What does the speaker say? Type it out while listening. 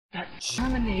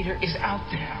Terminator is out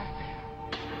there.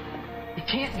 It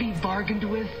can't be bargained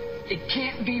with. It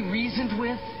can't be reasoned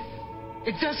with.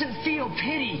 It doesn't feel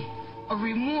pity or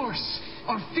remorse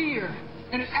or fear.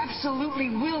 And it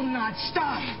absolutely will not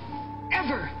stop.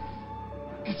 Ever.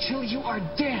 Until you are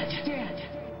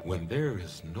dead. When there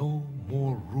is no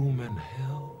more room in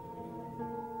hell,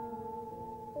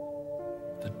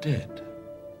 the dead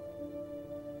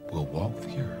will walk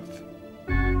the earth.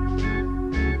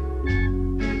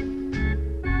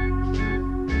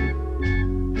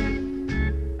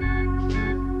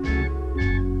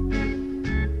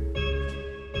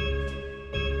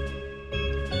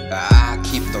 I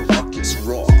keep the ruckus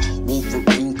raw.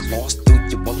 Wolverine claws through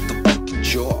your motherfucking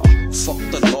jaw. Fuck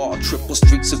the law, triple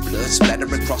streaks of blood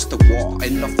splatter across the wall.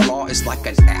 And the flaw is like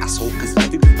an asshole, cause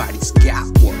everybody's got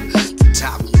one. The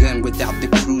Top Gun without the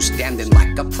crew standing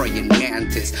like a praying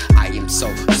mantis. I am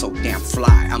so damn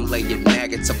fly. I'm laying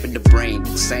maggots up in the brain.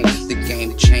 Insane, the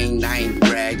game changed, I ain't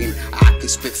bragging. I can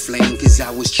spit flame cause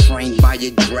I was trained by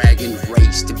a dragon.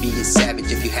 Raised to be a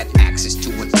savage. If you had access to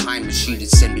a time machine and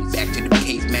send me back to the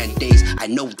caveman days, I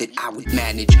know that I would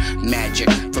manage magic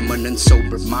from an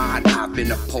unsober mind. I've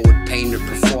been a poet, painter,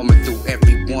 performer through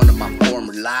every one of my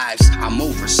former lives. I'm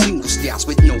over single styles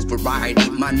with no variety.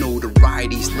 My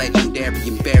notoriety's legendary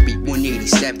and buried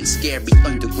 187 scary.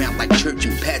 Underground like church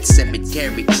and pet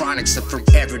cemetery. Chronics of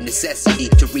forever necessity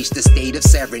to reach the state of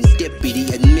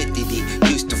serendipity. Admitted it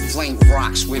used to flame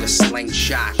rocks with a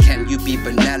slingshot. Can you be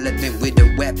benevolent with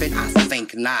a weapon? I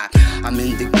think not. I'm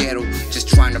in the ghetto just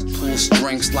trying to pull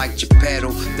strings like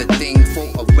Geppetto. The thing for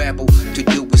a rebel to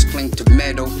do is cling to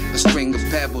metal. A string of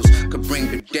pebbles could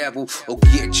bring the devil or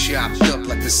get chopped up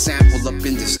like the sample up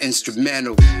in this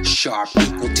instrumental. Sharp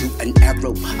equal to an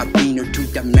arrow, a beaner to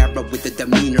the marrow with the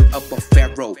demeanor of a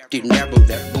pharaoh. Dinero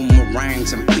that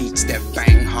boomerangs and beats that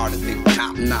bang harder than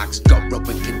top knocks. Goro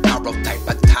and Kintaro type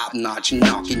of top notch,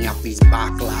 knocking out these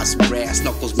baklas. Brass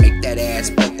knuckles make that ass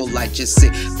buckle. I just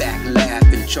sit back, laugh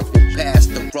and chuckle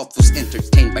past the ruffles,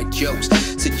 entertained by jokes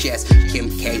suggest Kim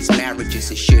K's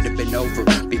marriages. It should have been over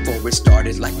before it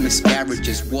started like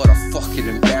miscarriages. What a fucking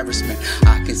embarrassment.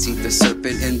 I can see the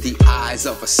serpent in the eyes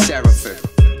of a seraphim.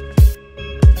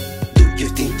 Do you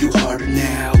think you harder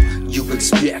now? You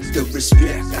expect the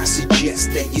respect. I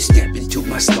suggest that you step into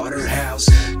my slaughterhouse.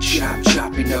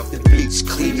 Chopping up the beats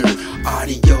cleaner.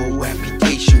 Audio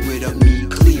amputation with a meat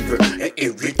cleaver.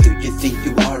 Eric, do you think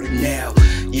you harder now?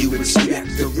 You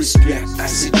expect the respect. I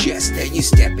suggest that you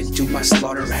step into my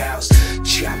slaughterhouse.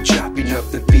 Chopping up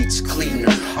the beats cleaner.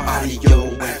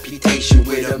 Audio amputation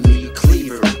with a meat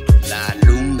cleaver. La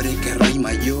lumbre que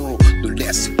rima yo. Tú le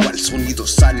haces cual sonido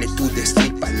sale, tú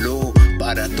destrípalo.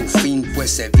 Para tu fin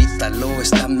pues evítalo.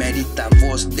 Esta mérita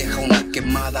voz deja una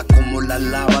quemada como la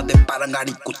lava de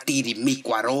Parangaricutiri, mi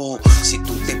cuaró. Si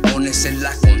tú te pones en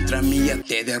la contra mía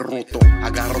te derroto.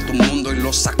 Agarro tu mundo y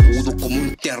lo sacudo como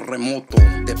un terremoto.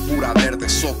 De pura verde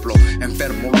soplo,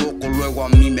 enfermo loco. Luego a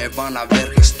mí me van a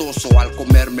ver gestoso al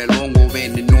comerme el hongo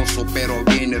venenoso pero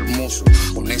bien hermoso.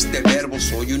 Con este verbo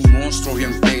soy un monstruo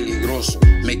bien peligroso.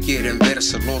 Me quieren ver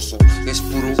celoso, es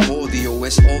puro odio,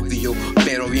 es obvio,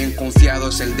 pero bien confiado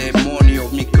es el demonio.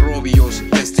 Microbios,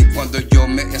 desde cuando yo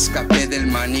me escapé del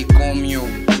manicomio.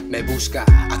 Me busca,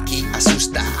 aquí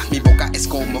asusta. Mi boca es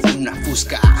como una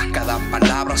fusca. Cada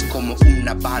palabra es como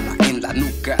una bala en la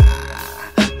nuca,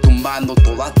 tumbando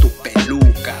toda tu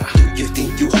peluca. Do you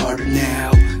think you harder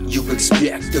now? You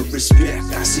expect the respect.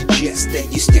 I suggest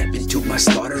that you step into my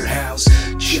slaughterhouse.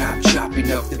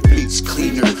 Chopping up the beats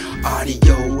cleaner.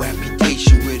 Audio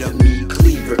amputation with a meat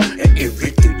cleaver.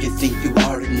 Eric, do you think you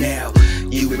harder now?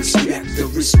 You expect the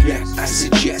respect. I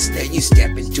suggest that you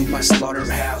step into my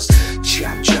slaughterhouse.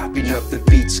 Chopping up the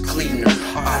beats cleaner.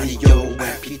 Audio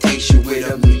amputation.